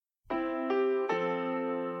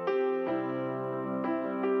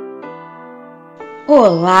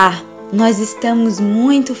Olá! Nós estamos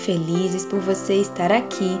muito felizes por você estar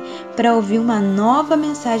aqui para ouvir uma nova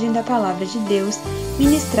mensagem da Palavra de Deus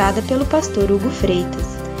ministrada pelo pastor Hugo Freitas.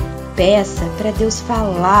 Peça para Deus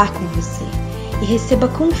falar com você e receba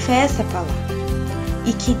com fé essa palavra.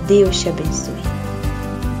 E que Deus te abençoe.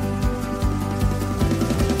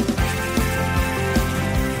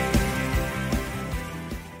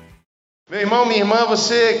 Meu irmão, minha irmã,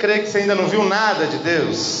 você crê que você ainda não viu nada de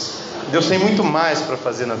Deus? Deus tem muito mais para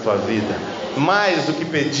fazer na tua vida, mais do que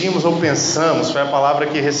pedimos ou pensamos. Foi a palavra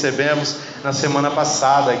que recebemos na semana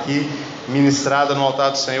passada aqui, ministrada no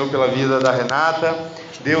altar do Senhor pela vida da Renata.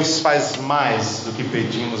 Deus faz mais do que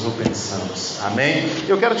pedimos ou pensamos, amém?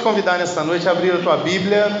 Eu quero te convidar nesta noite a abrir a tua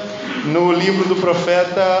Bíblia no livro do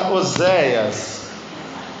profeta Oséias.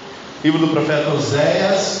 Livro do profeta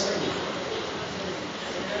Oséias.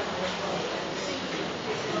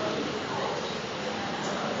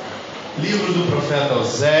 Livro do profeta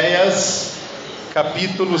Oséias,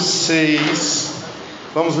 capítulo 6,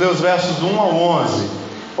 vamos ler os versos do 1 ao 11.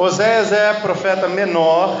 Oséias é profeta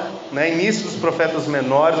menor, início dos profetas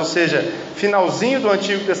menores, ou seja, finalzinho do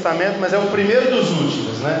Antigo Testamento, mas é o primeiro dos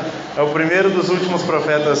últimos, É o primeiro dos últimos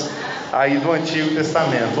profetas aí do Antigo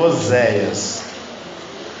Testamento, Oséias.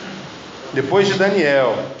 Depois de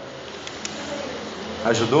Daniel.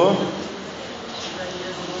 Ajudou?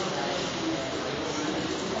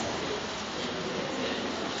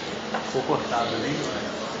 Ficou cortado ali.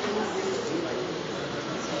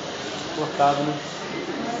 Cortado, né?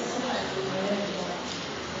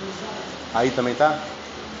 Aí também tá?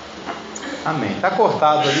 Amém. Tá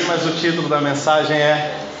cortado ali, mas o título da mensagem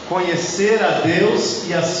é Conhecer a Deus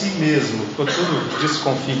e a si mesmo. Ficou tudo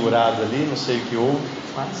desconfigurado ali, não sei o que houve,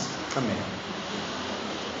 mas também.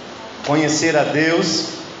 Conhecer a Deus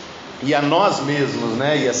e a nós mesmos,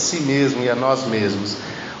 E a si mesmo e a nós mesmos.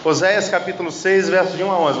 Oséias capítulo 6, versos de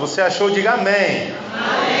 1 a 11. Você achou? Diga amém.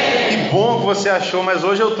 Amém. Que bom que você achou, mas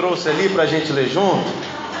hoje eu trouxe ali para a gente ler junto.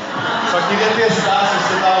 Só queria testar se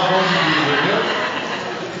você estava bom de Bíblia, viu?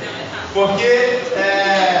 Porque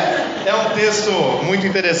é um texto muito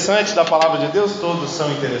interessante da palavra de Deus. Todos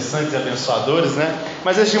são interessantes e abençoadores,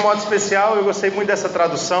 Mas esse de modo especial eu gostei muito dessa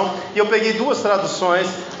tradução. E eu peguei duas traduções,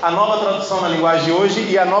 a nova tradução na linguagem de hoje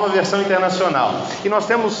e a nova versão internacional. E nós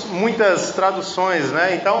temos muitas traduções,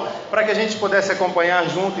 Então, para que a gente pudesse acompanhar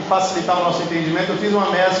junto e facilitar o nosso entendimento, eu fiz uma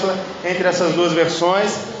mescla entre essas duas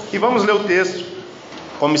versões. E vamos ler o texto,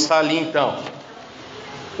 como está ali então.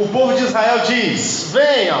 O povo de Israel diz: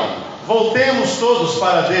 venham, voltemos todos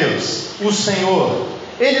para Deus, o Senhor.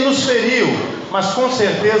 Ele nos feriu, mas com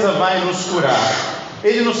certeza vai nos curar.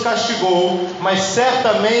 Ele nos castigou, mas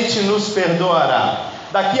certamente nos perdoará.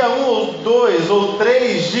 Daqui a 1 ou 2 ou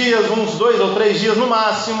 3 dias, uns 2 ou 3 dias no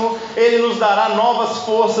máximo, Ele nos dará novas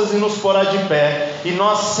forças e nos porá de pé, e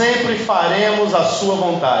nós sempre faremos a sua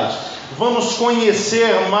vontade. Vamos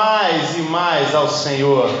conhecer mais e mais ao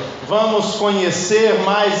Senhor. Vamos conhecer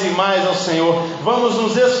mais e mais ao Senhor. Vamos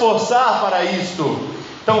nos esforçar para isto.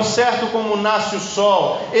 Tão certo como nasce o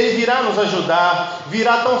sol, Ele virá nos ajudar.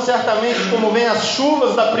 Virá tão certamente como vêm as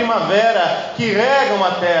chuvas da primavera que regam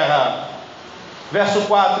a terra. Verso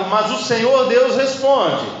 4. Mas o Senhor Deus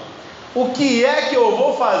responde: o que é que eu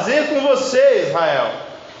vou fazer com você, Israel?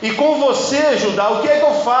 E com você, Judá, o que é que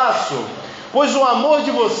eu faço? Pois o amor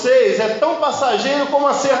de vocês é tão passageiro como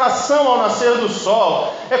a cerração ao nascer do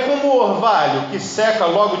sol. É como o orvalho que seca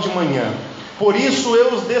logo de manhã. Por isso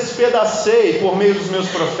eu os despedacei por meio dos meus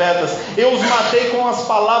profetas. Eu os matei com as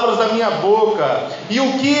palavras da minha boca. E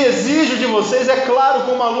o que exijo de vocês é claro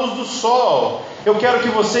como a luz do sol. Eu quero que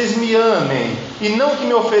vocês me amem e não que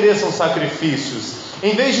me ofereçam sacrifícios.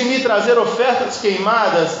 Em vez de me trazer ofertas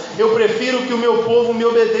queimadas, eu prefiro que o meu povo me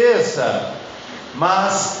obedeça.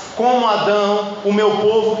 Mas, como Adão, o meu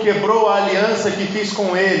povo quebrou a aliança que fiz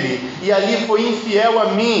com ele, e ali foi infiel a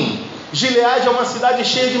mim. Gileade é uma cidade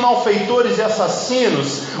cheia de malfeitores e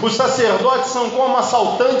assassinos. Os sacerdotes são como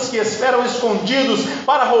assaltantes que esperam escondidos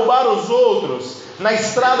para roubar os outros. Na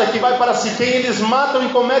estrada que vai para Siquém, eles matam e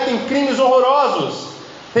cometem crimes horrorosos.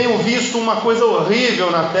 Tenho visto uma coisa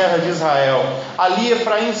horrível na terra de Israel. Ali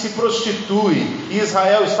Efraim se prostitui e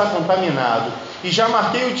Israel está contaminado. E já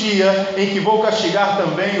marquei o dia em que vou castigar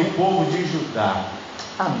também o povo de Judá.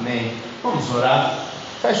 Amém. Vamos orar.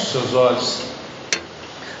 Feche os seus olhos.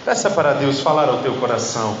 Peça para Deus falar ao teu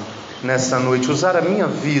coração nesta noite. Usar a minha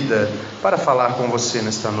vida para falar com você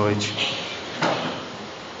nesta noite.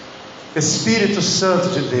 Espírito Santo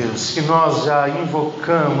de Deus, que nós já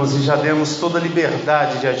invocamos e já demos toda a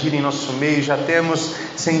liberdade de agir em nosso meio, já temos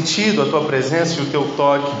sentido a Tua presença e o Teu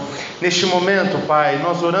toque. Neste momento, Pai,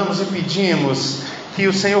 nós oramos e pedimos que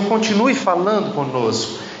o Senhor continue falando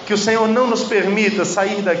conosco, que o Senhor não nos permita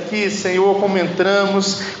sair daqui, Senhor, como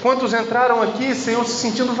entramos. Quantos entraram aqui, Senhor, se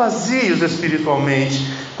sentindo vazios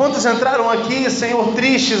espiritualmente? Quantos entraram aqui, Senhor,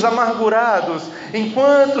 tristes, amargurados?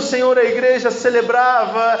 Enquanto, Senhor, a igreja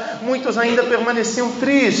celebrava, muitos ainda permaneciam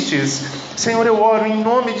tristes. Senhor, eu oro em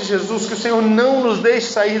nome de Jesus, que o Senhor não nos deixe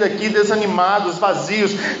sair daqui desanimados,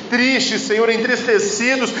 vazios, tristes, Senhor,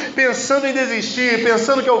 entristecidos, pensando em desistir,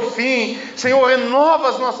 pensando que é o fim. Senhor, renova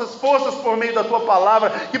as nossas forças por meio da Tua palavra,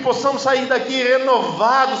 que possamos sair daqui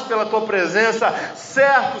renovados pela Tua presença,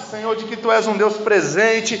 certo, Senhor, de que Tu és um Deus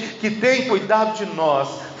presente, que tem cuidado de nós.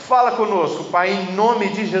 Fala conosco, Pai, em nome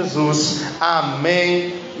de Jesus.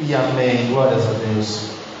 Amém e amém. Glórias a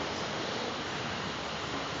Deus.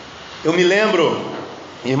 Eu me lembro,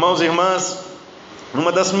 irmãos e irmãs,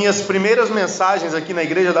 numa das minhas primeiras mensagens aqui na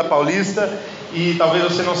Igreja da Paulista, e talvez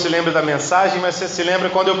você não se lembre da mensagem, mas você se lembra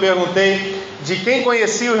quando eu perguntei de quem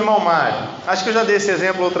conhecia o irmão Mário. Acho que eu já dei esse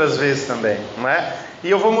exemplo outras vezes também, não é? E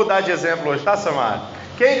eu vou mudar de exemplo hoje, tá, Samara?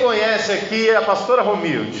 Quem conhece aqui é a pastora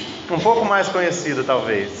Romilde, um pouco mais conhecida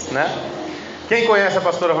talvez, né? Quem conhece a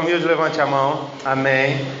pastora Romilde, levante a mão.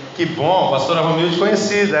 Amém. Que bom, pastora Romilde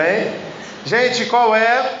conhecida, hein? Gente, qual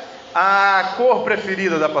é a cor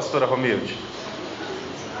preferida da pastora Romilde?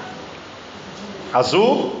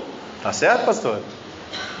 Azul? Tá certo, pastor?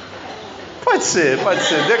 Pode ser.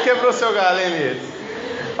 Dê quebrou seu galho, hein, Liz?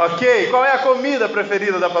 Ok, qual é a comida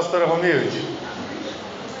preferida da pastora Romilde?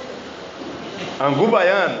 Angu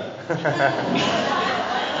baiano.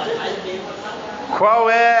 Qual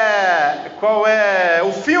é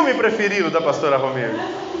o filme preferido da pastora Romilde?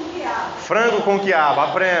 Frango com quiabo.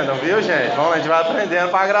 Aprendam, viu, gente? Vamos, a gente vai aprendendo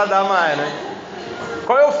para agradar mais, né?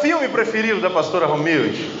 Qual é o filme preferido da pastora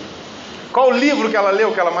Romilde? Qual o livro que ela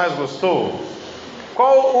leu que ela mais gostou?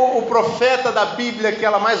 Qual o profeta da Bíblia que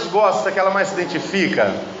ela mais gosta, que ela mais se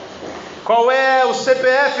identifica? Qual é o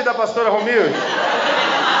CPF da pastora Romilde?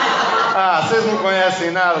 Ah, vocês não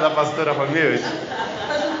conhecem nada da pastora Romilde?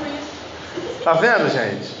 Tá vendo,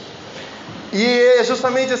 gente? E é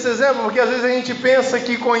justamente esse exemplo, porque às vezes a gente pensa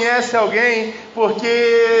que conhece alguém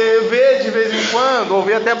porque vê de vez em quando, ou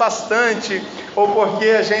vê até bastante, ou porque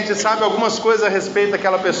a gente sabe algumas coisas a respeito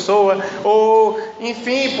daquela pessoa, ou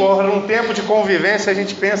enfim, por um tempo de convivência a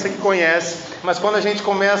gente pensa que conhece, mas quando a gente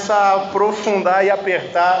começa a aprofundar e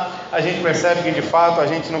apertar, a gente percebe que de fato a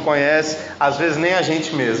gente não conhece, às vezes nem a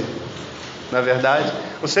gente mesmo. Na verdade,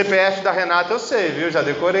 o CPF da Renata eu sei, viu? Já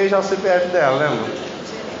decorei já o CPF dela, lembra?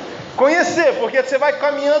 Conhecer, porque você vai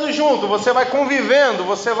caminhando junto, você vai convivendo,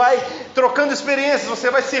 você vai trocando experiências, você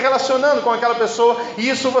vai se relacionando com aquela pessoa, e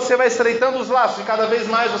isso você vai estreitando os laços, e cada vez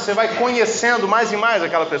mais você vai conhecendo mais e mais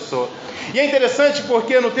aquela pessoa. E é interessante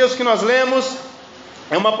porque no texto que nós lemos,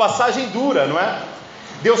 é uma passagem dura, não é?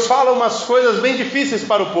 Deus fala umas coisas bem difíceis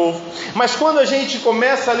para o povo, mas quando a gente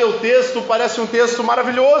começa a ler o texto, parece um texto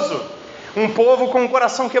maravilhoso. Um povo com o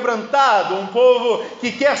coração quebrantado, um povo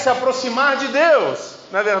que quer se aproximar de Deus.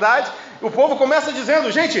 Não é verdade? O povo começa dizendo,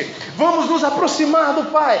 gente, vamos nos aproximar do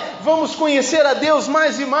Pai, vamos conhecer a Deus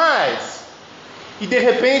mais e mais. E de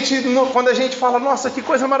repente, quando a gente fala, nossa, que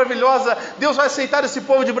coisa maravilhosa, Deus vai aceitar esse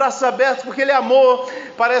povo de braços abertos porque Ele é amor.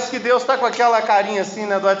 Parece que Deus está com aquela carinha assim,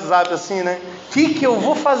 né, do WhatsApp assim, né? O que eu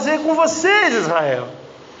vou fazer com vocês, Israel?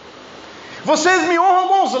 Vocês me honram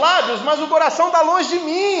com os lábios, mas o coração está longe de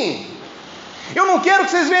mim. Eu não quero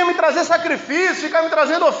que vocês venham me trazer sacrifício, ficar me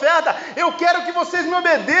trazendo oferta. Eu quero que vocês me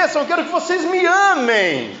obedeçam, eu quero que vocês me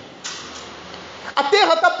amem. A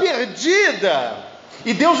terra está perdida.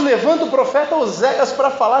 E Deus levanta o profeta Oséias para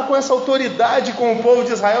falar com essa autoridade, com o povo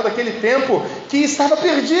de Israel daquele tempo, que estava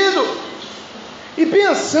perdido. E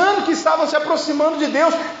pensando que estavam se aproximando de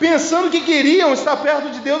Deus, pensando que queriam estar perto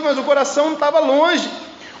de Deus, mas o coração não estava longe.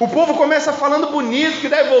 O povo começa falando bonito, que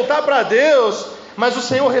deve voltar para Deus, mas o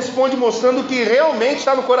Senhor responde mostrando que realmente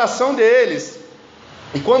está no coração deles.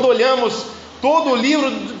 E quando olhamos todo o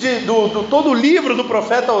livro do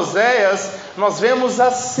profeta Oséias, nós vemos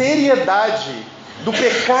a seriedade do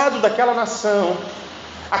pecado daquela nação,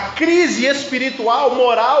 a crise espiritual,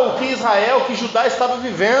 moral que Israel, que Judá estava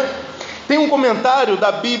vivendo. Tem um comentário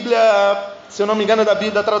da Bíblia, se eu não me engano,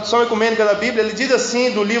 da tradução ecumênica da Bíblia, ele diz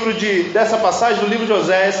assim, dessa passagem do livro de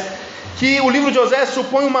Oséias, que o livro de Oséias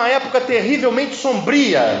supõe uma época terrivelmente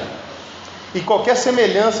sombria, e qualquer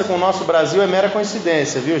semelhança com o nosso Brasil é mera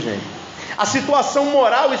coincidência, viu, gente? A situação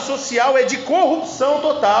moral e social é de corrupção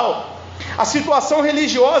total, a situação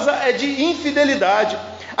religiosa é de infidelidade,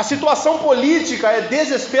 a situação política é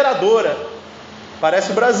desesperadora.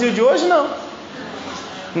 Parece o Brasil de hoje? Não,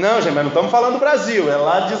 gente, mas não estamos falando do Brasil, é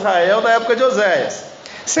lá de Israel da época de Oséias.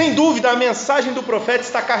 Sem dúvida, a mensagem do profeta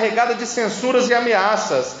está carregada de censuras e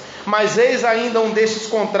ameaças, mas eis ainda um desses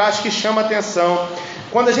contrastes que chama a atenção.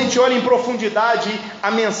 Quando a gente olha em profundidade,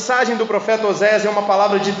 a mensagem do profeta Oséias é uma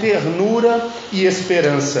palavra de ternura e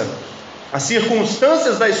esperança. As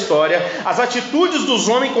circunstâncias da história, as atitudes dos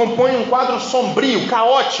homens compõem um quadro sombrio,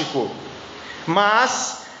 caótico,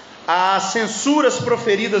 mas as censuras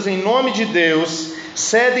proferidas em nome de Deus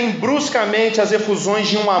cedem bruscamente às efusões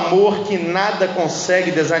de um amor que nada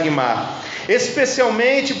consegue desanimar,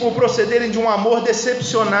 especialmente por procederem de um amor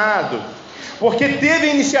decepcionado, porque teve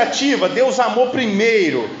a iniciativa, Deus amou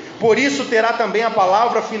primeiro, por isso terá também a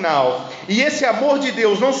palavra final, e esse amor de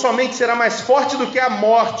Deus não somente será mais forte do que a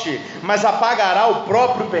morte, mas apagará o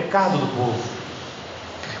próprio pecado do povo.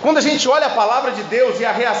 Quando a gente olha a palavra de Deus e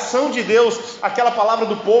a reação de Deus àquela palavra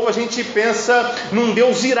do povo, a gente pensa num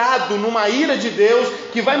Deus irado, numa ira de Deus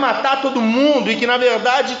que vai matar todo mundo e que na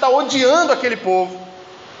verdade está odiando aquele povo.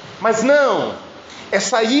 Mas não,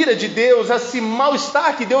 essa ira de Deus, esse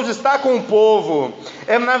mal-estar que Deus está com o povo,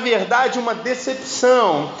 é na verdade uma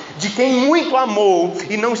decepção de quem muito amou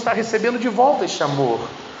e não está recebendo de volta este amor.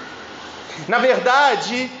 Na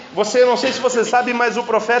verdade, não sei se você sabe, mas o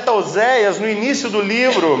profeta Oséias, no início do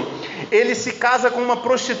livro, ele se casa com uma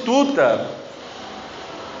prostituta,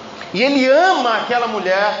 e ele ama aquela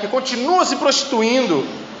mulher que continua se prostituindo,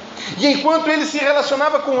 e enquanto ele se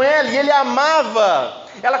relacionava com ela, e ele a amava,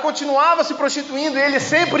 ela continuava se prostituindo, e ele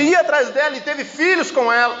sempre ia atrás dela, e teve filhos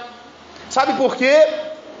com ela. Sabe por quê?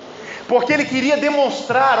 Porque ele queria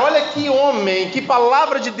demonstrar, olha que homem, que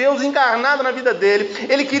palavra de Deus encarnada na vida dele,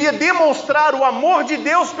 ele queria demonstrar o amor de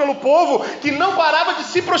Deus pelo povo, que não parava de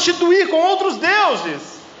se prostituir com outros deuses.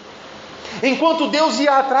 Enquanto Deus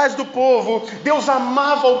ia atrás do povo, Deus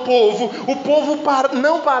amava o povo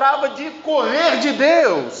não parava de correr de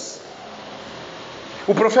Deus.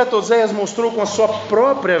 O profeta Oséias mostrou com a sua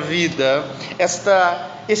própria vida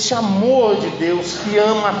este amor de Deus que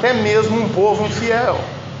ama até mesmo um povo infiel,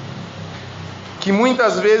 que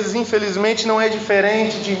muitas vezes, infelizmente, não é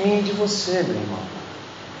diferente de mim e de você, meu irmão.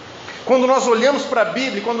 Quando nós olhamos para a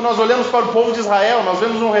Bíblia, quando nós olhamos para o povo de Israel, nós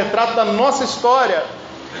vemos um retrato da nossa história.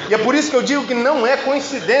 E é por isso que eu digo que não é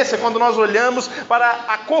coincidência quando nós olhamos para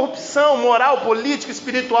a corrupção moral, política,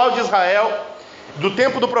 espiritual de Israel, do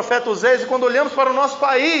tempo do profeta Oséias, e quando olhamos para o nosso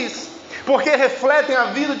país, porque refletem a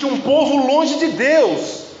vida de um povo longe de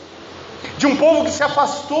Deus, de um povo que se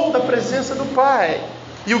afastou da presença do Pai.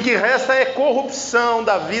 E o que resta é corrupção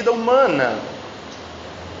da vida humana.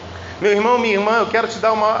 Meu irmão, minha irmã, eu quero te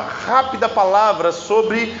dar uma rápida palavra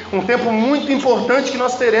sobre um tempo muito importante que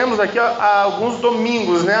nós teremos aqui há alguns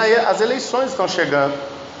domingos, né? As eleições estão chegando.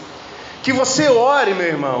 Que você ore, meu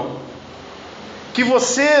irmão, que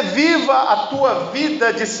você viva a tua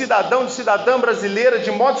vida de cidadão, de cidadã brasileira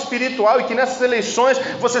de modo espiritual, e que nessas eleições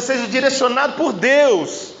você seja direcionado por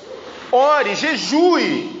Deus. Ore,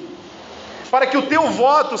 jejue, para que o teu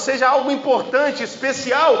voto seja algo importante,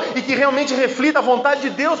 especial, e que realmente reflita a vontade de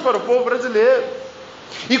Deus para o povo brasileiro.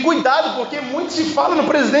 E cuidado, porque muito se fala no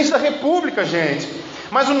presidente da república, gente,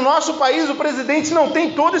 mas o nosso país, o presidente não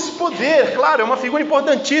tem todo esse poder. Claro, é uma figura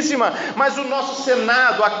importantíssima, mas o nosso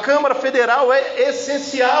Senado, a Câmara Federal é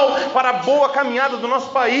essencial para a boa caminhada do nosso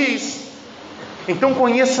país. Então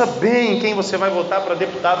conheça bem quem você vai votar para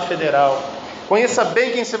deputado federal, conheça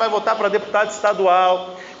bem quem você vai votar para deputado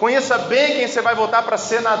estadual, conheça bem quem você vai votar para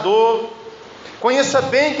senador, conheça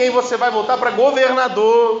bem quem você vai votar para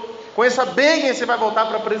governador, conheça bem quem você vai votar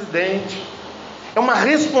para presidente. É uma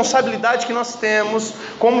responsabilidade que nós temos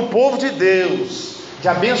como povo de Deus, de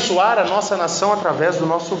abençoar a nossa nação através do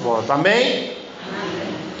nosso voto. Amém? Amém.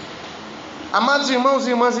 Amados irmãos e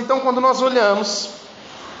irmãs, então quando nós olhamos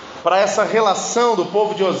para essa relação do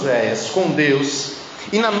povo de Oséias com Deus,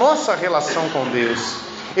 e na nossa relação com Deus,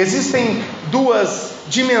 existem duas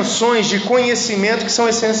dimensões de conhecimento que são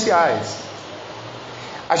essenciais.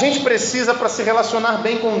 A gente precisa, para se relacionar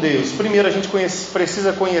bem com Deus, primeiro a gente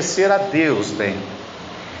precisa conhecer a Deus bem,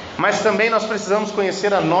 mas também nós precisamos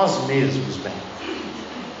conhecer a nós mesmos bem.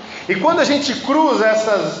 E quando a gente cruza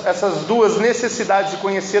essas duas necessidades de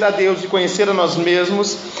conhecer a Deus e conhecer a nós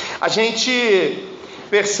mesmos, a gente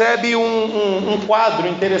percebe um quadro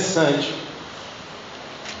interessante.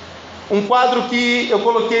 Um quadro que eu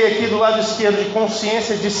coloquei aqui do lado esquerdo de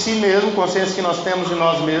consciência de si mesmo, consciência que nós temos de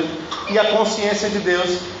nós mesmos, e a consciência de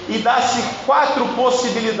Deus, e dá-se 4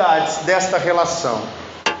 possibilidades desta relação.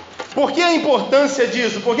 Por que a importância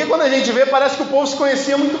disso? Porque quando a gente vê, parece que o povo se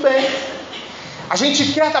conhecia muito bem. A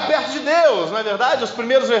gente quer estar perto de Deus, não é verdade? Os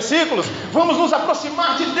primeiros versículos, vamos nos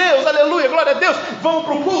aproximar de Deus, aleluia, glória a Deus, vamos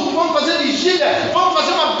para o culto, vamos fazer vigília, vamos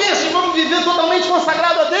fazer uma bênção, vamos viver totalmente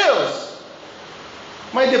consagrado a Deus.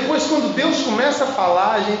 Mas depois, quando Deus começa a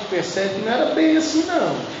falar, a gente percebe que não era bem assim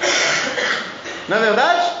não. Não é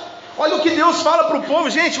verdade? Olha o que Deus fala para o povo.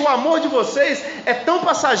 Gente, o amor de vocês é tão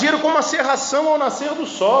passageiro como a cerração ao nascer do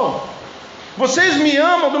sol. Vocês me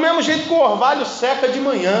amam do mesmo jeito que o orvalho seca de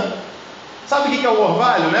manhã. Sabe o que é o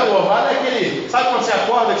orvalho, né? O orvalho é aquele... Sabe quando você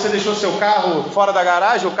acorda que você deixou seu carro fora da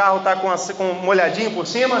garagem, o carro está com um molhadinho por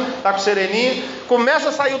cima, está com sereninho, começa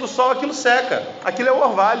a sair do sol, aquilo seca. Aquilo é o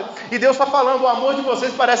orvalho. E Deus está falando, o amor de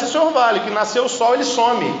vocês parece esse orvalho, que nasceu o sol, ele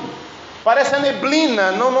some. Parece a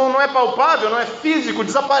neblina, não é palpável, não é físico,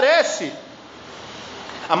 desaparece.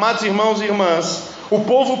 Amados irmãos e irmãs, o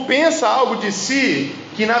povo pensa algo de si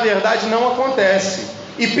que na verdade não acontece.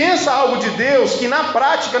 E pensa algo de Deus que na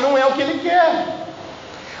prática não é o que Ele quer.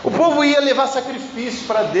 O povo ia levar sacrifício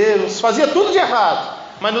para Deus, fazia tudo de errado,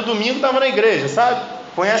 mas no domingo estava na igreja, sabe?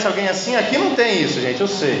 Conhece alguém assim? Aqui não tem isso, gente, eu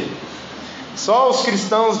sei. Só os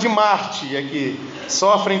cristãos de Marte aqui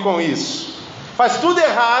sofrem com isso. Faz tudo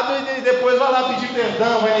errado e depois vai lá pedir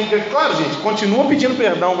perdão, vai na igreja. Claro, gente, continua pedindo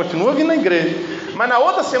perdão, continua vindo na igreja, mas na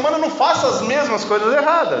outra semana não faça as mesmas coisas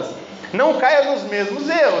erradas. Não caia nos mesmos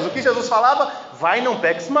erros. O que Jesus falava, vai e não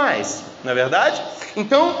peques mais, não é verdade?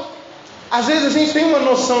 Então, às vezes a gente tem uma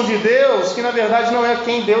noção de Deus que na verdade não é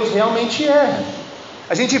quem Deus realmente é.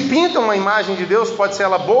 A gente pinta uma imagem de Deus, pode ser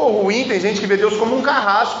ela boa ou ruim. Tem gente que vê Deus como um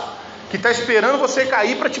carrasco, que está esperando você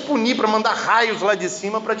cair para te punir, para mandar raios lá de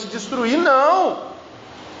cima para te destruir. Não!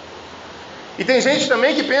 E tem gente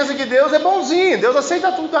também que pensa que Deus é bonzinho, Deus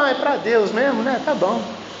aceita tudo. É para Deus mesmo, né? Tá bom.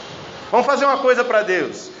 Vamos fazer uma coisa para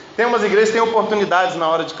Deus. Tem umas igrejas que têm oportunidades na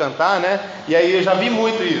hora de cantar, né? E aí eu já vi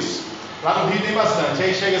muito isso. Lá no Rio tem bastante.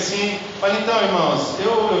 Aí chega assim, fala, então irmãos,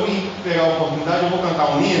 eu vim pegar a oportunidade, eu vou cantar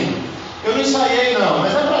um hino. Eu não ensaiei não,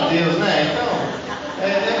 mas é para Deus, né? Então,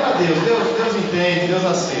 é para Deus. Deus entende, Deus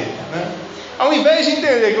aceita, né? Ao invés de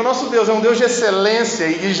entender que o nosso Deus é um Deus de excelência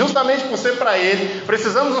e justamente por ser para Ele,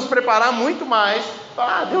 precisamos nos preparar muito mais.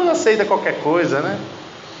 Deus aceita qualquer coisa, né?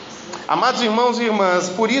 Amados irmãos e irmãs,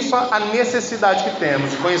 por isso a necessidade que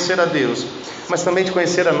temos de conhecer a Deus, mas também de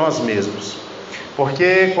conhecer a nós mesmos.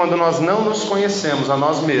 Porque quando nós não nos conhecemos a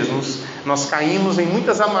nós mesmos, nós caímos em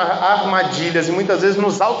muitas armadilhas e muitas vezes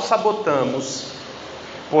nos auto-sabotamos.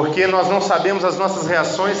 Porque nós não sabemos as nossas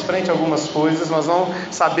reações frente a algumas coisas, nós não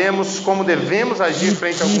sabemos como devemos agir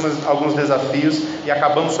frente a alguns desafios e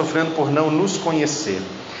acabamos sofrendo por não nos conhecer.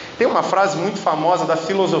 Tem uma frase muito famosa da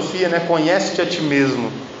filosofia, né? Conhece-te a ti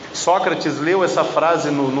mesmo. Sócrates leu essa frase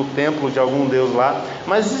no templo de algum deus lá,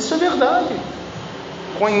 mas isso é verdade.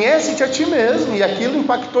 Conhece-te a ti mesmo. E aquilo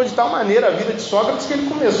impactou de tal maneira a vida de Sócrates que ele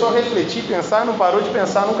começou a refletir, pensar, não parou de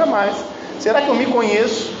pensar nunca mais. Será que eu me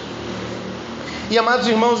conheço? E amados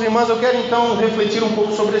irmãos e irmãs, eu quero então refletir um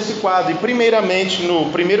pouco sobre esse quadro. E primeiramente,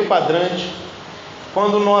 no primeiro quadrante,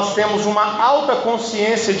 quando nós temos uma alta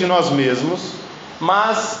consciência de nós mesmos,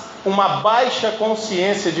 mas uma baixa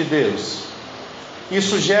consciência de Deus.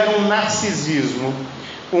 Isso gera um narcisismo,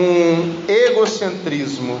 um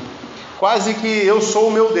egocentrismo, quase que eu sou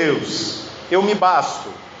o meu Deus, eu me basto.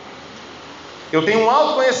 Eu tenho um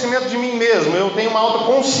alto conhecimento de mim mesmo, eu tenho uma alta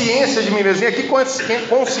consciência de mim mesmo. E aqui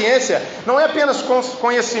consciência não é apenas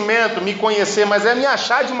conhecimento, me conhecer, mas é me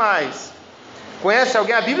achar demais. Conhece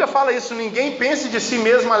alguém? A Bíblia fala isso, ninguém pense de si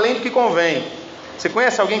mesmo além do que convém. Você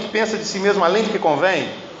conhece alguém que pensa de si mesmo além do que convém?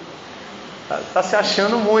 Está se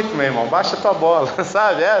achando muito, meu irmão, baixa a tua bola,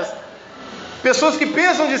 sabe essa? Pessoas que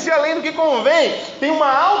pensam de si além do que convém, têm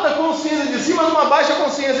uma alta consciência de si, mas uma baixa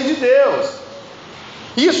consciência de Deus.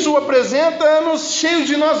 Isso apresenta-nos cheios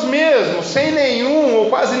de nós mesmos, sem nenhum ou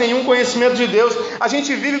quase nenhum conhecimento de Deus. A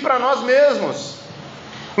gente vive para nós mesmos,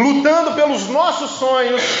 lutando pelos nossos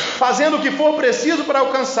sonhos, fazendo o que for preciso para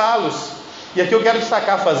alcançá-los. E aqui eu quero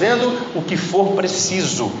destacar, fazendo o que for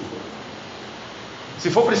preciso. Se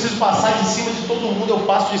for preciso passar de cima de todo mundo, eu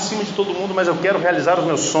passo de cima de todo mundo, mas eu quero realizar os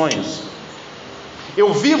meus sonhos.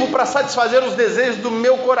 Eu vivo para satisfazer os desejos do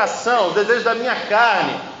meu coração, os desejos da minha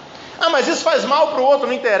carne. Mas isso faz mal para o outro,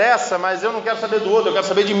 não interessa, mas eu não quero saber do outro, eu quero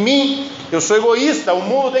saber de mim. Eu sou egoísta, o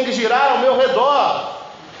mundo tem que girar ao meu redor.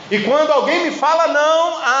 E quando alguém me fala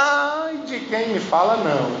não, ai de quem me fala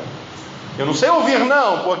não. Eu não sei ouvir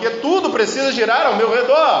não, porque tudo precisa girar ao meu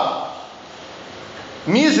redor.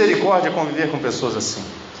 Misericórdia conviver com pessoas assim.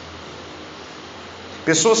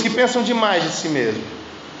 Pessoas que pensam demais de si mesmo.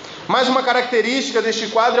 Mais uma característica deste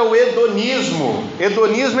quadro é o hedonismo.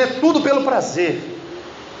 Hedonismo é tudo pelo prazer.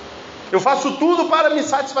 Eu faço tudo para me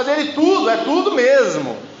satisfazer e tudo, é tudo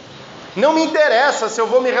mesmo. Não me interessa se eu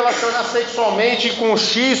vou me relacionar sexualmente com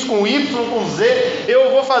X, com Y, com Z.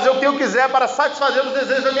 Eu vou fazer o que eu quiser para satisfazer os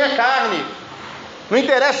desejos da minha carne. Não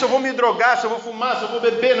interessa se eu vou me drogar, se eu vou fumar, se eu vou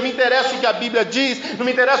beber, não me interessa o que a Bíblia diz, não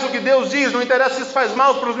me interessa o que Deus diz, não me interessa se isso faz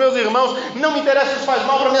mal para os meus irmãos, não me interessa se isso faz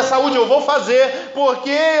mal para a minha saúde, eu vou fazer, porque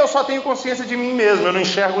eu só tenho consciência de mim mesmo, eu não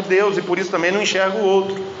enxergo Deus e por isso também não enxergo o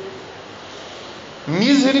outro.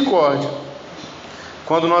 Misericórdia,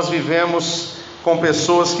 quando nós vivemos com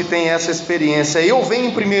pessoas que têm essa experiência. Eu venho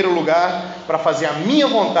em primeiro lugar para fazer a minha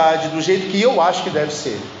vontade do jeito que eu acho que deve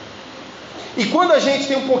ser. E quando a gente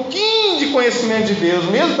tem um pouquinho de conhecimento de Deus,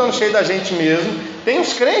 mesmo estando cheio da gente mesmo, tem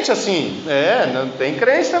uns crentes assim, tem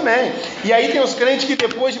crentes também. E aí tem os crentes que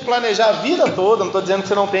depois de planejar a vida toda, não estou dizendo que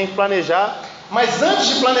você não tem que planejar, mas antes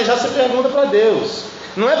de planejar você pergunta para Deus.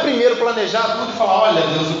 Não é primeiro planejar tudo e falar, olha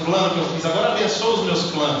Deus, o plano que eu fiz, agora abençoa os meus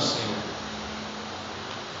planos, Senhor.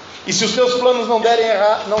 E se os teus planos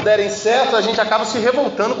não derem certo, a gente acaba se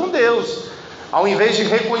revoltando com Deus. Ao invés de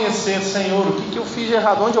reconhecer, Senhor, o que eu fiz de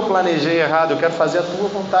errado, onde eu planejei errado, eu quero fazer a tua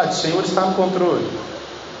vontade, o Senhor está no controle.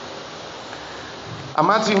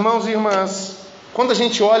 Amados irmãos e irmãs, quando a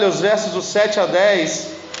gente olha os versos do 7 a 10,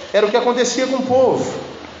 era o que acontecia com o povo,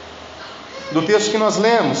 do texto que nós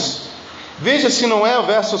lemos. Veja se não é o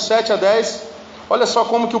verso 7 a 10, olha só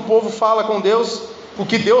como que o povo fala com Deus, o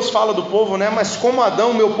que Deus fala do povo, né? Mas como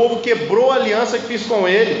Adão, meu povo quebrou a aliança que fiz com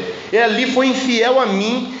ele, e ali foi infiel a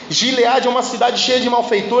mim. Gileade é uma cidade cheia de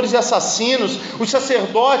malfeitores e assassinos. Os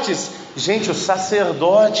sacerdotes,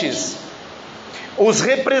 os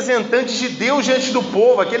representantes de Deus diante do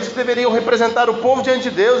povo, aqueles que deveriam representar o povo diante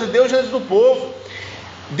de Deus e Deus diante do povo.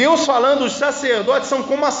 Deus falando, os sacerdotes são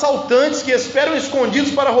como assaltantes que esperam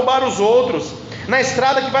escondidos para roubar os outros. Na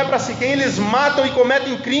estrada que vai para Siquém, eles matam e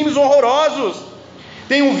cometem crimes horrorosos.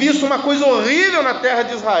 Tenho visto uma coisa horrível na terra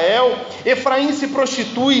de Israel. Efraim se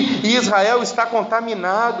prostitui e Israel está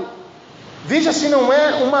contaminado. Veja se não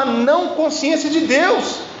é uma não consciência de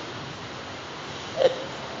Deus.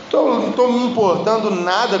 Não estou me importando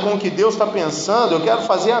nada com o que Deus está pensando, eu quero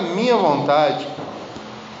fazer a minha vontade.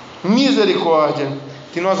 Misericórdia,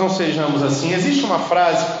 que nós não sejamos assim. Existe uma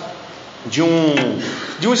frase de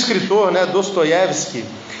um escritor, Dostoiévski.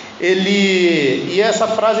 E essa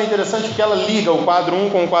frase é interessante porque ela liga o quadro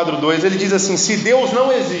 1 com o quadro 2. Ele diz assim: se Deus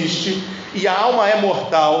não existe e a alma é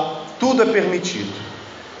mortal, tudo é permitido.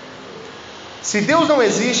 Se Deus não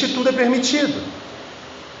existe, tudo é permitido.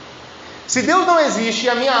 Se Deus não existe e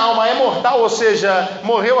a minha alma é mortal, ou seja,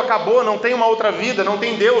 morreu, acabou, não tem uma outra vida, não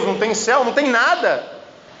tem Deus, não tem céu, não tem nada,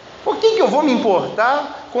 por que eu vou me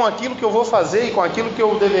importar com aquilo que eu vou fazer e com aquilo que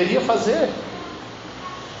eu deveria fazer?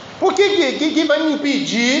 Por que vai me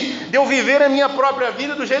impedir de eu viver a minha própria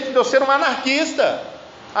vida do jeito de eu ser um anarquista?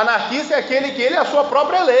 Anarquista é aquele que ele é a sua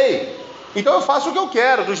própria lei. Então eu faço o que eu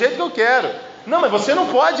quero, do jeito que eu quero. Não, mas você não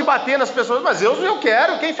pode bater nas pessoas. Mas eu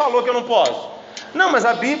quero, quem falou que eu não posso? Não, mas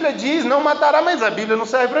a Bíblia diz, não matará, mas a Bíblia não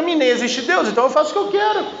serve para mim, nem existe Deus, então eu faço o que eu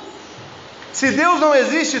quero. Se Deus não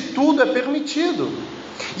existe, tudo é permitido.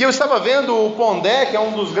 E eu estava vendo o Pondé, que é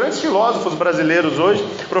um dos grandes filósofos brasileiros hoje,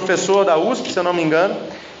 professor da USP, se eu não me engano,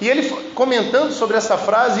 e ele comentando sobre essa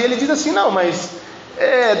frase, e ele diz assim, não, mas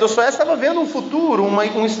Dostoiévski estava vendo um futuro,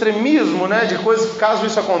 um extremismo, de coisas, caso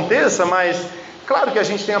isso aconteça, mas claro que a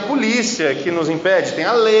gente tem a polícia que nos impede, tem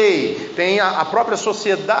a lei, tem a própria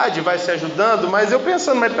sociedade vai se ajudando, mas eu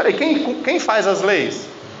pensando, mas peraí, quem faz as leis?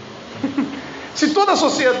 Se toda a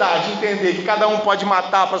sociedade entender que cada um pode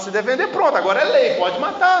matar para se defender, pronto, agora é lei, pode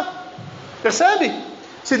matar. Percebe?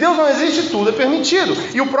 Se Deus não existe, tudo é permitido.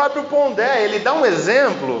 E o próprio Pondé, ele dá um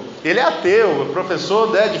exemplo, ele é ateu,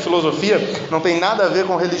 professor de filosofia, não tem nada a ver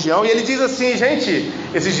com religião, e ele diz assim, gente,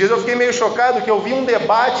 esses dias eu fiquei meio chocado que eu vi um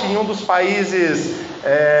debate em um dos países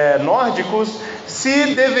nórdicos,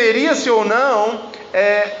 se deveria-se ou não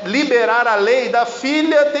liberar a lei da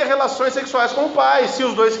filha ter relações sexuais com o pai, se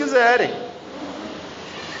os dois quiserem.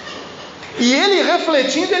 E ele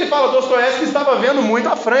refletindo, ele fala, Dostoiévski estava vendo muito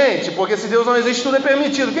à frente, porque se Deus não existe, tudo é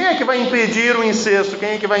permitido. Quem é que vai impedir o incesto?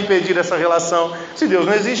 Quem é que vai impedir essa relação? Se Deus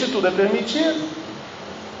não existe, tudo é permitido.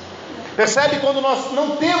 Percebe? Quando nós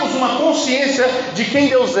não temos uma consciência de quem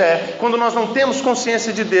Deus é, quando nós não temos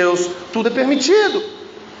consciência de Deus, tudo é permitido.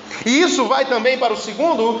 E isso vai também para o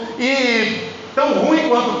segundo, e tão ruim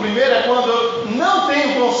quanto o primeiro é quando eu não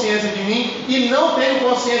tenho consciência de mim e não tenho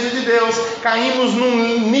consciência de Deus. Caímos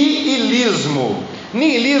num niilismo.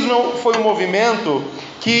 Niilismo foi um movimento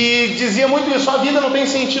que dizia muito isso, a vida não tem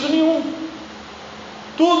sentido nenhum.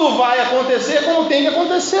 Tudo vai acontecer como tem que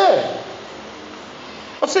acontecer.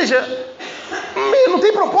 Ou seja, não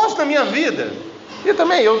tem propósito na minha vida. Eu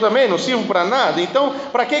também não sirvo para nada. Então,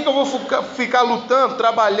 para que eu vou ficar lutando,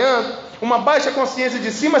 trabalhando? Uma baixa consciência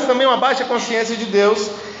de si, mas também uma baixa consciência de Deus.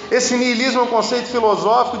 Esse niilismo é um conceito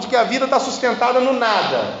filosófico de que a vida está sustentada no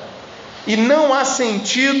nada. E não há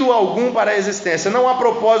sentido algum para a existência, não há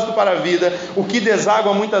propósito para a vida, o que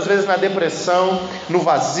deságua muitas vezes na depressão, no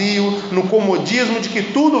vazio, no comodismo de que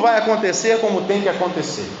tudo vai acontecer como tem que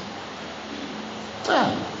acontecer.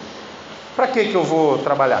 Para que eu vou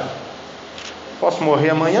trabalhar? Posso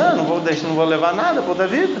morrer amanhã, não vou levar nada para outra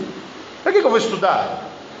vida. Para que eu vou estudar?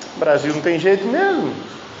 O Brasil não tem jeito mesmo.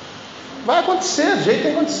 Vai acontecer, do jeito que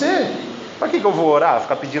tem que acontecer. Para que eu vou orar,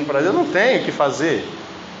 ficar pedindo para Deus? Eu não tenho o que fazer.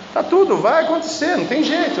 Tá tudo, vai acontecer, não tem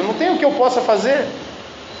jeito, eu não tenho o que eu possa fazer.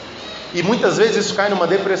 E muitas vezes isso cai numa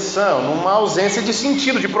depressão, numa ausência de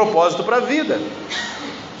sentido, de propósito para a vida.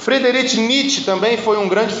 Friedrich Nietzsche também foi um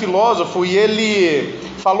grande filósofo e ele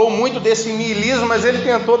falou muito desse niilismo, mas ele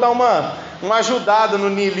tentou dar uma ajudada no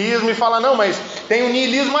niilismo e falar, não, mas tem um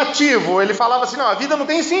niilismo ativo. Ele falava assim, não, a vida não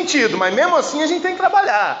tem sentido, mas mesmo assim a gente tem que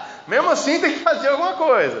trabalhar, mesmo assim tem que fazer alguma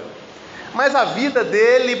coisa. Mas a vida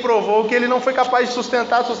dele provou que ele não foi capaz de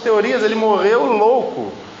sustentar suas teorias, ele morreu louco,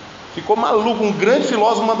 ficou maluco, um grande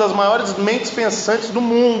filósofo, uma das maiores mentes pensantes do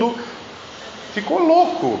mundo, ficou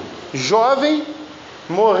louco, jovem,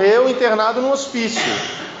 morreu internado no hospício.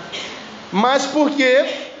 Mas porque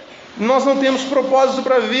nós não temos propósito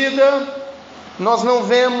para a vida, nós não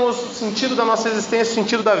vemos o sentido da nossa existência, o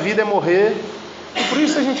sentido da vida é morrer, e por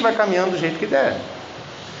isso a gente vai caminhando do jeito que der.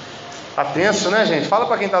 Tá tenso, né, gente? Fala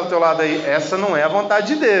para quem está do teu lado aí, essa não é a vontade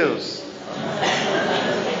de Deus.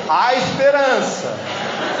 Há esperança.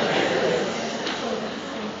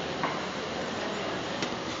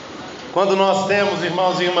 Quando nós temos,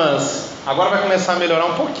 irmãos e irmãs, agora vai começar a melhorar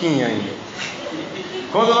um pouquinho ainda.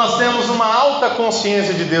 Quando nós temos uma alta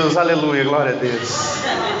consciência de Deus, aleluia, glória a Deus.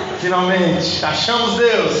 Finalmente, achamos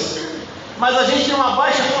Deus. Mas a gente tem uma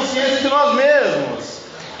baixa consciência de nós mesmos.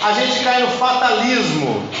 A gente cai no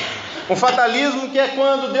fatalismo. Um fatalismo que é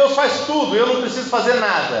quando Deus faz tudo, eu não preciso fazer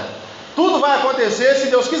nada. Tudo vai acontecer se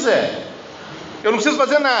Deus quiser. Eu não preciso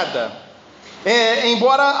fazer nada.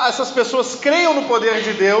 Embora essas pessoas creiam no poder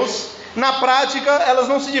de Deus, na prática elas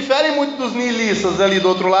não se diferem muito dos niilistas ali do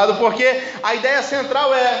outro lado, porque a ideia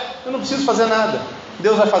central é, eu não preciso fazer nada,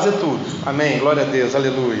 Deus vai fazer tudo. Amém, glória a Deus,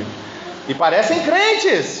 aleluia. E parecem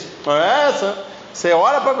crentes, não é essa? Você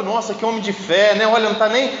olha para, nossa, que homem de fé, né? Olha, não está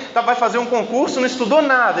nem, vai fazer um concurso, não estudou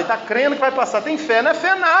nada, e está crendo que vai passar, tem fé, não é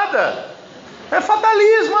fé nada, é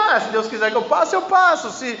fatalismo. Se Deus quiser que eu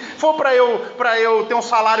passo, se for para eu ter um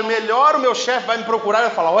salário melhor, o meu chefe vai me procurar e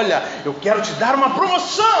vai falar, olha, eu quero te dar uma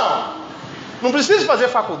promoção, não preciso fazer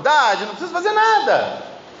faculdade, não preciso fazer nada,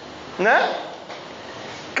 né?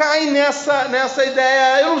 Cai nessa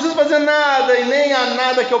ideia, eu não preciso fazer nada e nem há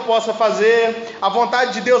nada que eu possa fazer, a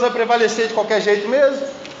vontade de Deus vai prevalecer de qualquer jeito mesmo,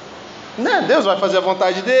 né? Deus vai fazer a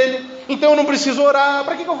vontade dele, então eu não preciso orar.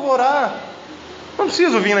 Para que eu vou orar? Não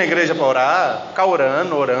preciso vir na igreja para orar, ficar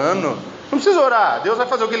orando, não preciso orar, Deus vai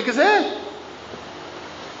fazer o que Ele quiser.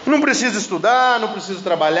 Não preciso estudar, não preciso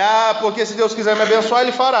trabalhar, porque se Deus quiser me abençoar,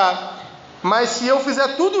 Ele fará. Mas se eu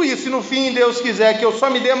fizer tudo isso e no fim Deus quiser que eu só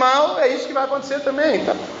me dê mal, é isso que vai acontecer também.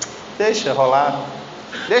 Então, deixa rolar,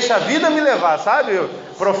 deixa a vida me levar, sabe?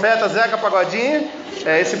 O profeta Zeca Pagodinho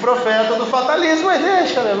é esse profeta do fatalismo, mas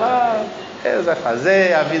deixa levar, Deus vai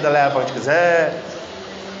fazer, a vida leva para onde quiser.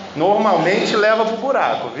 Normalmente leva para o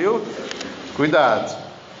buraco, viu? Cuidado.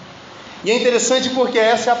 E é interessante porque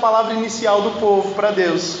essa é a palavra inicial do povo para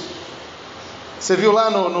Deus. Você viu lá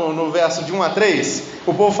no verso de 1 a 3?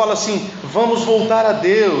 O povo fala assim, vamos voltar a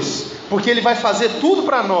Deus, porque Ele vai fazer tudo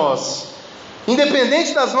para nós,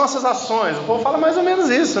 independente das nossas ações. O povo fala mais ou menos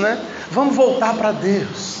isso, né? Vamos voltar para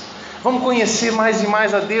Deus, vamos conhecer mais e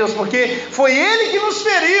mais a Deus, porque foi Ele que nos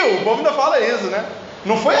feriu. O povo ainda fala isso, né?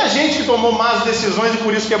 Não foi a gente que tomou más decisões e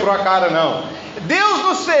por isso quebrou a cara, não. Deus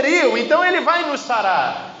nos feriu, então Ele vai nos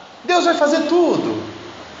sarar. Deus vai fazer tudo.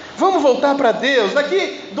 Vamos voltar para Deus.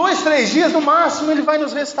 Daqui 2, 3 dias no máximo Ele vai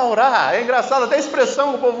nos restaurar. É engraçado, até a expressão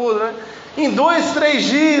que o povo usa, né? Em 2, 3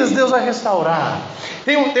 dias Deus vai restaurar.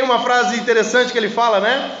 Tem uma frase interessante que ele fala,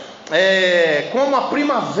 né? Como a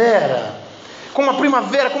primavera,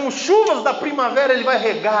 como chuvas da primavera Ele vai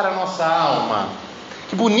regar a nossa alma.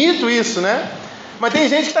 Que bonito isso, né? Mas tem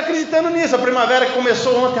gente que está acreditando nisso. A primavera que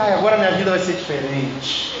começou ontem, agora minha vida vai ser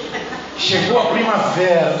diferente. Chegou a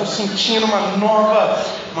primavera, estou sentindo uma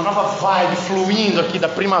nova vibe fluindo aqui da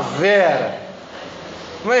primavera.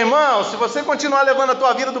 Meu irmão, se você continuar levando a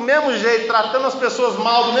tua vida do mesmo jeito, tratando as pessoas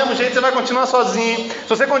mal do mesmo jeito, você vai continuar sozinho. Se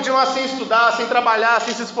você continuar sem estudar, sem trabalhar,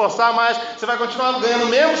 sem se esforçar mais, você vai continuar ganhando o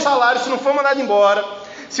mesmo salário se não for mandado embora.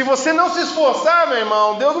 Se você não se esforçar, meu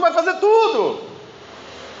irmão, Deus não vai fazer tudo.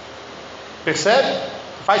 Percebe?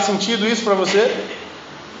 Faz sentido isso para você?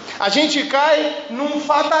 A gente cai num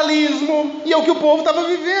fatalismo, e é o que o povo estava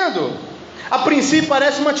vivendo. A princípio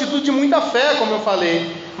parece uma atitude de muita fé, como eu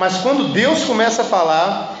falei, mas quando Deus começa a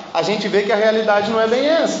falar, a gente vê que a realidade não é bem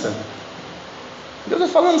esta. Deus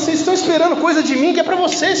está falando, vocês estão esperando coisa de mim que é para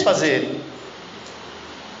vocês fazerem.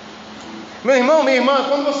 Meu irmão, minha irmã,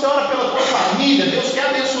 quando você ora pela tua família, Deus quer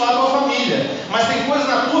abençoar a tua família, mas tem coisas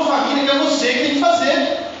na tua família que é você que tem que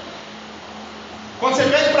fazer. Quando você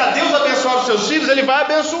pede para Deus abençoar os seus filhos, Ele vai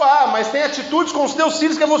abençoar, mas tem atitudes com os teus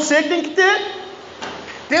filhos que é você que tem que ter.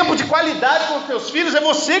 Tempo de qualidade com os teus filhos é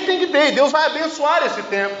você que tem que ter, e Deus vai abençoar esse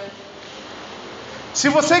tempo. Se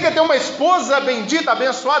você quer ter uma esposa bendita,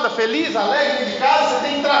 abençoada, feliz, alegre dentro de casa, você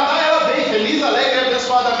tem que tratar ela bem, feliz, alegre e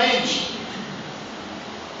abençoadamente.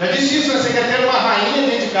 Já disse isso, né? Você quer ter uma rainha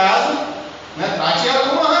dentro de casa, né? Trate ela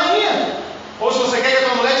como uma rainha. Ou se você quer que a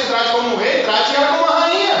tua mulher te trate como um rei, trate ela como uma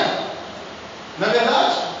rainha. Não é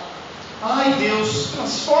verdade? Ai, Deus,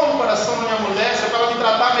 transforma o coração da minha mulher, para ela me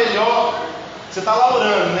tratar melhor. Você está lá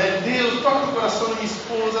orando, né? Deus, toca no coração da minha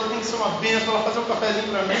esposa, ela tem que ser uma bênção, para ela fazer um cafezinho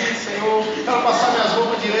para mim, Senhor, para ela passar minhas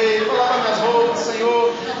roupas direito, para lavar minhas roupas,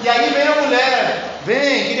 Senhor. E aí vem a mulher,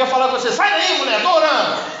 vem, queria falar com você, sai daí, mulher, estou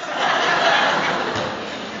orando.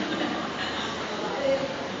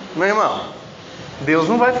 Meu irmão, Deus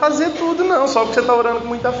não vai fazer tudo não, só porque você está orando com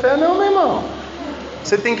muita fé, não, meu irmão.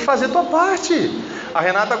 Você tem que fazer a tua parte. A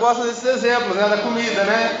Renata gosta desses exemplos, né, da comida,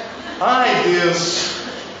 né? Ai, Deus,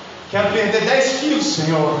 quero perder 10 quilos,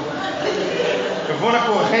 Senhor. Eu vou na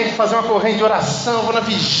corrente, fazer uma corrente de oração, vou na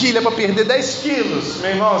vigília para perder 10 quilos. Meu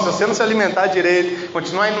irmão, se você não se alimentar direito,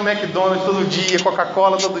 continuar indo no McDonald's todo dia,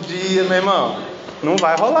 Coca-Cola todo dia, meu irmão, não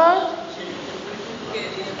vai rolar.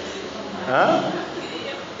 Hã?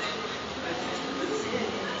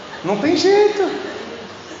 Não tem jeito.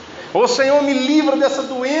 Ô Senhor, me livra dessa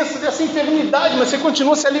doença, dessa enfermidade, mas você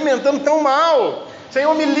continua se alimentando tão mal.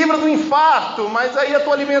 Senhor, me livra do infarto, mas aí a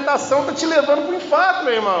tua alimentação está te levando para o infarto,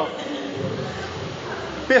 meu irmão.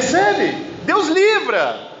 Percebe? Deus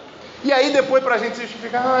livra. E aí depois para a gente se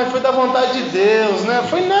justificar, foi da vontade de Deus, né?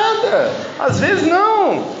 Foi nada. Às vezes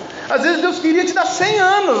não. Às vezes Deus queria te dar 100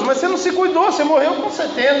 anos, mas você não se cuidou, você morreu com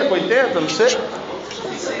 70, com 80, não sei.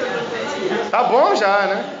 Tá bom já,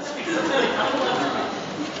 né?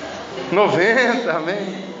 90,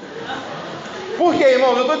 amém. Por quê,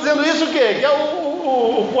 irmãos? Eu estou dizendo isso o quê? Que é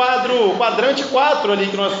o quadrante 4 ali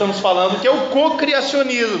que nós estamos falando, que é o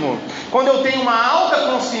cocriacionismo. Quando eu tenho uma alta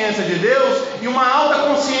consciência de Deus e uma alta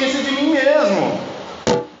consciência de mim mesmo.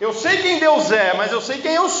 Eu sei quem Deus é, mas eu sei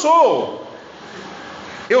quem eu sou.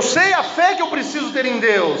 Eu sei a fé que eu preciso ter em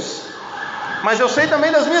Deus, mas eu sei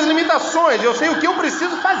também das minhas limitações. Eu sei o que eu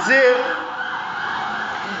preciso fazer.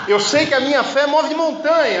 Eu sei que a minha fé move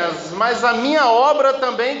montanhas, mas a minha obra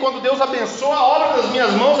também, quando Deus abençoa a obra das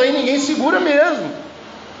minhas mãos, aí ninguém segura mesmo.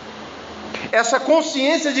 Essa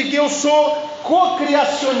consciência de que eu sou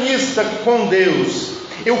cocriacionista com Deus,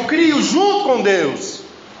 eu crio junto com Deus.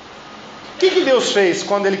 O que Deus fez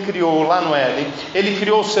quando Ele criou lá no Éden? Ele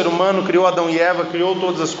criou o ser humano, criou Adão e Eva, criou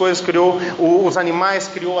todas as coisas, criou os animais,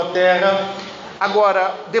 criou a terra.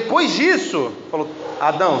 Agora, depois disso, falou,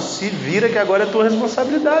 Adão, se vira que agora é tua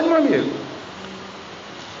responsabilidade, meu amigo.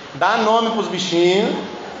 Dá nome para os bichinhos,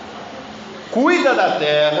 cuida da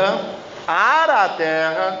terra, ara a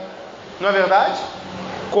terra, não é verdade?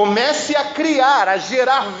 Comece a criar, a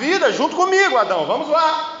gerar vida junto comigo, Adão, vamos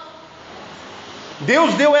lá.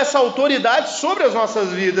 Deus deu essa autoridade sobre as nossas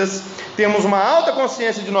vidas. Temos uma alta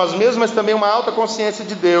consciência de nós mesmos, mas também uma alta consciência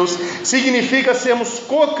de Deus. Significa sermos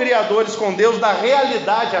co-criadores com Deus da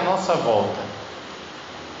realidade à nossa volta.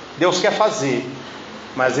 Deus quer fazer,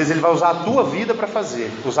 mas às vezes Ele vai usar a tua vida para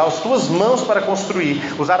fazer, usar as tuas mãos para construir,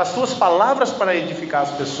 usar as tuas palavras para edificar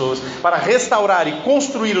as pessoas, para restaurar e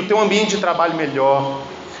construir o teu ambiente de trabalho melhor,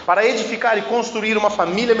 para edificar e construir uma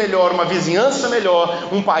família melhor, uma vizinhança melhor,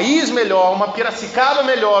 um país melhor, uma Piracicaba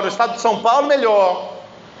melhor, um estado de São Paulo melhor.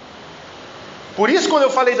 Por isso, quando eu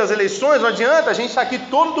falei das eleições, não adianta, a gente está aqui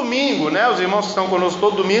todo domingo, né? Os irmãos que estão conosco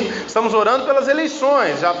todo domingo, estamos orando pelas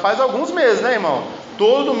eleições, já faz alguns meses, né, irmão?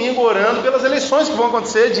 Todo domingo orando pelas eleições que vão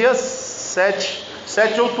acontecer dia 7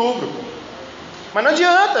 de outubro. Mas não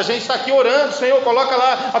adianta, a gente está aqui orando, Senhor, coloca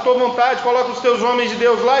lá a tua vontade, coloca os teus homens de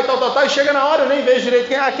Deus lá e tal, e chega na hora, eu nem vejo direito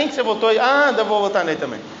quem que você votou aí? Eu vou votar nele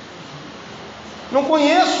também. Não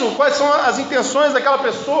conheço quais são as intenções daquela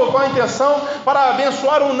pessoa, qual a intenção para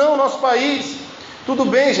abençoar ou não o nosso país. Tudo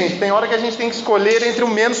bem, gente, tem hora que a gente tem que escolher entre o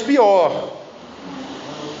menos pior,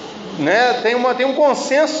 né? Tem um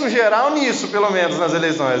consenso geral nisso, pelo menos nas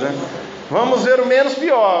eleições, né? Vamos ver o menos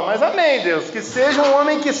pior, mas amém, Deus, que seja um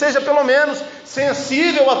homem que seja pelo menos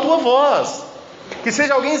sensível à tua voz, que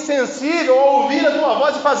seja alguém sensível a ouvir a tua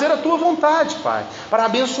voz e fazer a tua vontade, Pai, para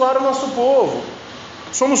abençoar o nosso povo.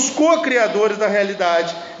 Somos co-criadores da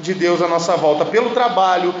realidade de Deus à nossa volta, pelo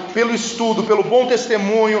trabalho, pelo estudo, pelo bom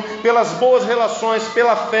testemunho, pelas boas relações,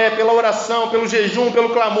 pela fé, pela oração, pelo jejum, pelo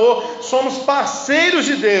clamor. Somos parceiros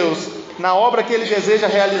de Deus na obra que Ele deseja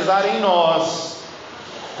realizar em nós,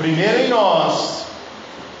 primeiro em nós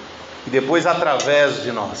e depois através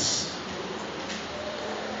de nós.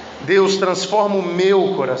 Deus, transforma o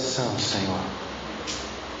meu coração, Senhor.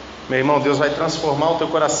 Meu irmão, Deus vai transformar o teu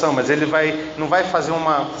coração, mas Ele não vai fazer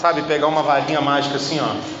pegar uma varinha mágica assim,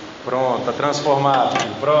 ó. Pronto, está transformado.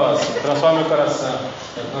 Próximo, transforma meu coração.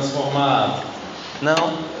 Está transformado.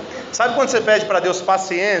 Não. Sabe quando você pede para Deus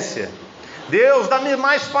paciência? Deus, dá-me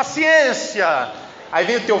mais paciência. Aí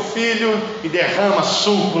vem o teu filho e derrama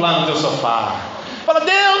suco lá no teu sofá. Fala,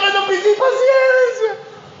 Deus, mas eu pedi paciência.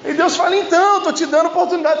 E Deus fala, então, estou te dando a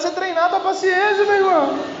oportunidade de você treinar a tua paciência, meu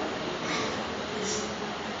irmão.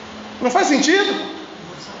 Não faz sentido?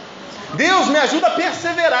 Deus, me ajuda a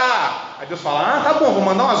perseverar. Aí Deus fala, tá bom, vou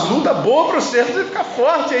mandar umas lutas boas para você ficar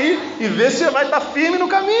forte aí e ver se você vai estar firme no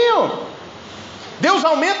caminho. Deus,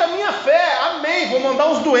 aumenta a minha fé, amém. Vou mandar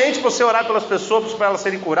uns doentes para você orar pelas pessoas, para elas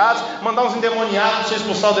serem curadas, mandar uns endemoniados para você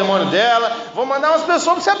expulsar o demônio dela, vou mandar umas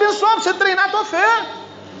pessoas para você abençoar, para você treinar a tua fé.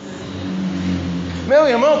 Meu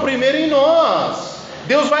irmão, primeiro em nós.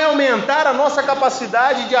 Deus vai aumentar a nossa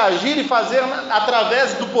capacidade de agir e fazer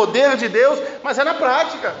através do poder de Deus, mas é na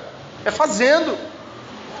prática, é fazendo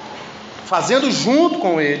junto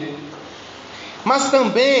com Ele. Mas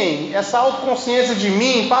também, essa autoconsciência de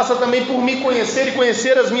mim passa também por me conhecer e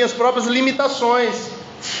conhecer as minhas próprias limitações.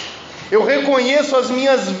 Eu reconheço as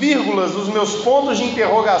minhas vírgulas, os meus pontos de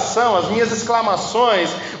interrogação, as minhas exclamações,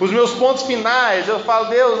 os meus pontos finais. Eu falo,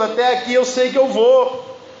 Deus, até aqui eu sei que eu vou.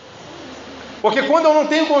 Porque quando eu não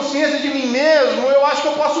tenho consciência de mim mesmo, eu acho que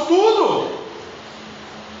eu posso tudo.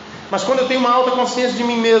 Mas quando eu tenho uma alta consciência de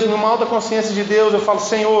mim mesmo, uma alta consciência de Deus, eu falo,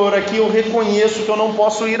 Senhor, aqui eu reconheço que eu não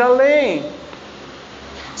posso ir além.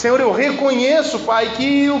 Senhor, eu reconheço, Pai,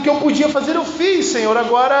 que o que eu podia fazer eu fiz, Senhor.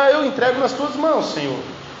 Agora eu entrego nas Tuas mãos, Senhor.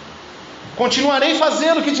 Continuarei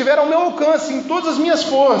fazendo o que tiver ao meu alcance, em todas as minhas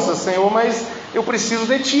forças, Senhor, mas eu preciso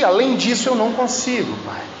de Ti. Além disso eu não consigo,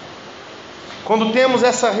 Pai. Quando temos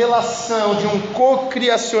essa relação de um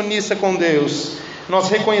co-criacionista com Deus, nós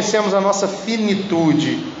reconhecemos a nossa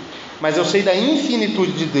finitude, mas eu sei da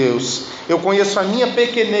infinitude de Deus. Eu conheço a minha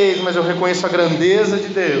pequenez, mas eu reconheço a grandeza de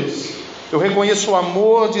Deus. Eu reconheço o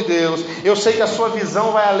amor de Deus. Eu sei que a sua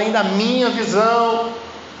visão vai além da minha visão.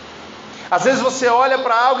 Às vezes você olha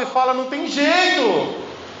para algo e fala, não tem jeito.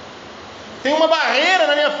 Tem uma barreira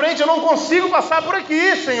na minha frente, eu não consigo passar por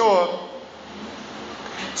aqui, Senhor.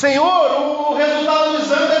 Senhor, o resultado do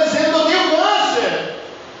exame está dizendo que eu tenho câncer.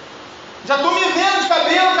 Já estou me vendo de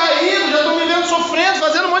cabelo caído, já estou me vendo sofrendo,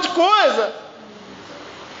 fazendo um monte de coisa.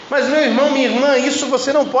 Mas meu irmão, minha irmã, isso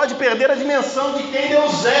você não pode perder a dimensão de quem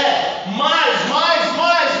Deus é. Mais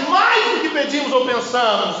do que pedimos ou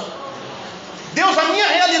pensamos. Deus, a minha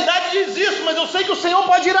realidade diz isso, mas eu sei que o Senhor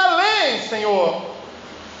pode ir além, Senhor.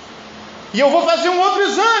 E eu vou fazer um outro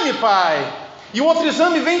exame, Pai. E o outro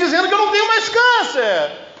exame vem dizendo que eu não tenho mais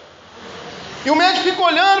câncer. E o médico fica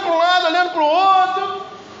olhando para um lado, olhando para o outro.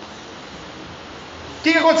 O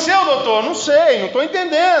que aconteceu, doutor? Não sei, não estou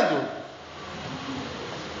entendendo.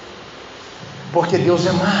 Porque Deus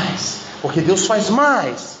é mais. Porque Deus faz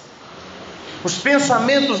mais. Os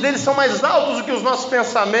pensamentos dele são mais altos do que os nossos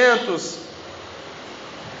pensamentos.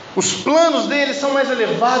 Os planos dele são mais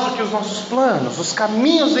elevados do que os nossos planos. Os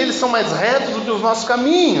caminhos dele são mais retos do que os nossos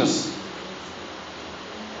caminhos.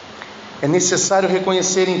 É necessário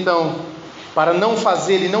reconhecer então, para não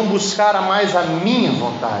fazer e não buscar a mais a minha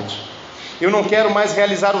vontade. Eu não quero mais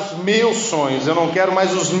realizar os meus sonhos, eu não quero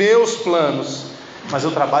mais os meus planos, mas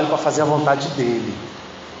eu trabalho para fazer a vontade dele,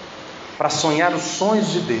 para sonhar os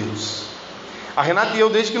sonhos de Deus. A Renata e eu,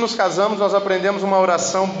 desde que nos casamos, nós aprendemos uma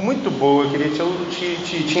oração muito boa, eu queria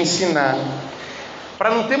te ensinar. Para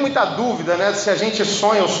não ter muita dúvida, né, se a gente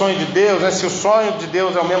sonha o sonho de Deus, né, se o sonho de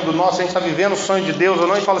Deus é o mesmo do nosso, se a gente está vivendo o sonho de Deus ou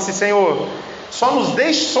não, a gente fala assim, Senhor, só nos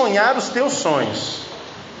deixe sonhar os teus sonhos.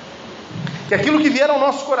 Que aquilo que vier ao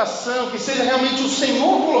nosso coração, que seja realmente o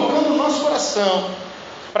Senhor colocando no nosso coração,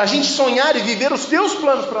 para a gente sonhar e viver os teus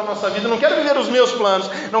planos para a nossa vida. Não quero viver os meus planos,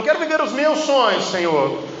 não quero viver os meus sonhos,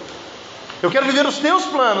 Senhor. Eu quero viver os teus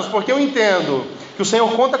planos, porque eu entendo que o Senhor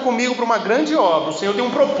conta comigo para uma grande obra. O Senhor tem um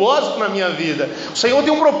propósito na minha vida. O Senhor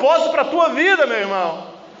tem um propósito para a tua vida, meu irmão.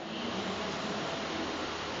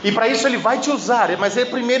 E para isso Ele vai te usar, mas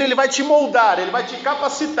primeiro Ele vai te moldar, Ele vai te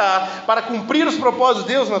capacitar para cumprir os propósitos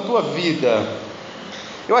de Deus na tua vida.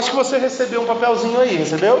 Eu acho que você recebeu um papelzinho aí,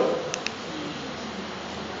 recebeu?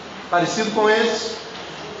 Parecido com esse?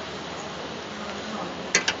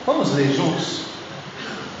 Vamos ler juntos?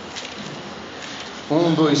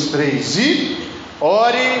 1, 2, 3 e...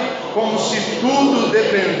 Ore como se tudo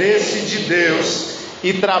dependesse de Deus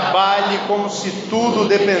e trabalhe como se tudo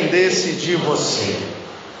dependesse de você.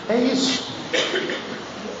 É isso.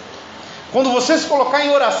 Quando você se colocar em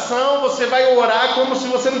oração, você vai orar como se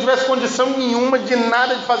você não tivesse condição nenhuma de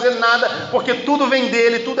nada, de fazer nada, porque tudo vem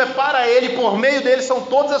dele, tudo é para ele, por meio dele são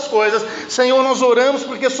todas as coisas. Senhor, nós oramos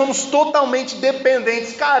porque somos totalmente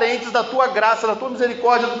dependentes, carentes da tua graça, da tua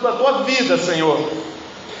misericórdia, da tua vida, Senhor.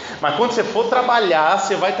 Mas quando você for trabalhar,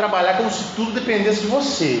 você vai trabalhar como se tudo dependesse de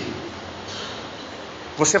você.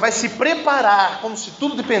 Você vai se preparar como se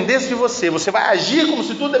tudo dependesse de você. Você vai agir como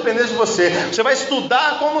se tudo dependesse de você. Você vai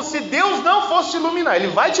estudar como se Deus não fosse te iluminar. Ele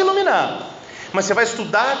vai te iluminar. Mas você vai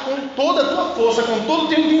estudar com toda a tua força, com todo o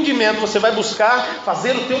teu entendimento. Você vai buscar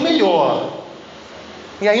fazer o teu melhor.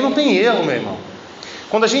 E aí não tem erro, meu irmão.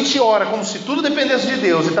 Quando a gente ora como se tudo dependesse de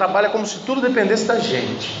Deus e trabalha como se tudo dependesse da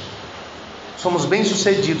gente, somos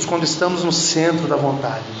bem-sucedidos quando estamos no centro da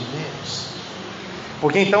vontade de Deus.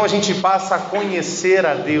 Porque então a gente passa a conhecer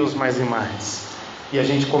a Deus mais e mais. E a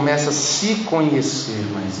gente começa a se conhecer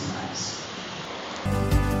mais e mais.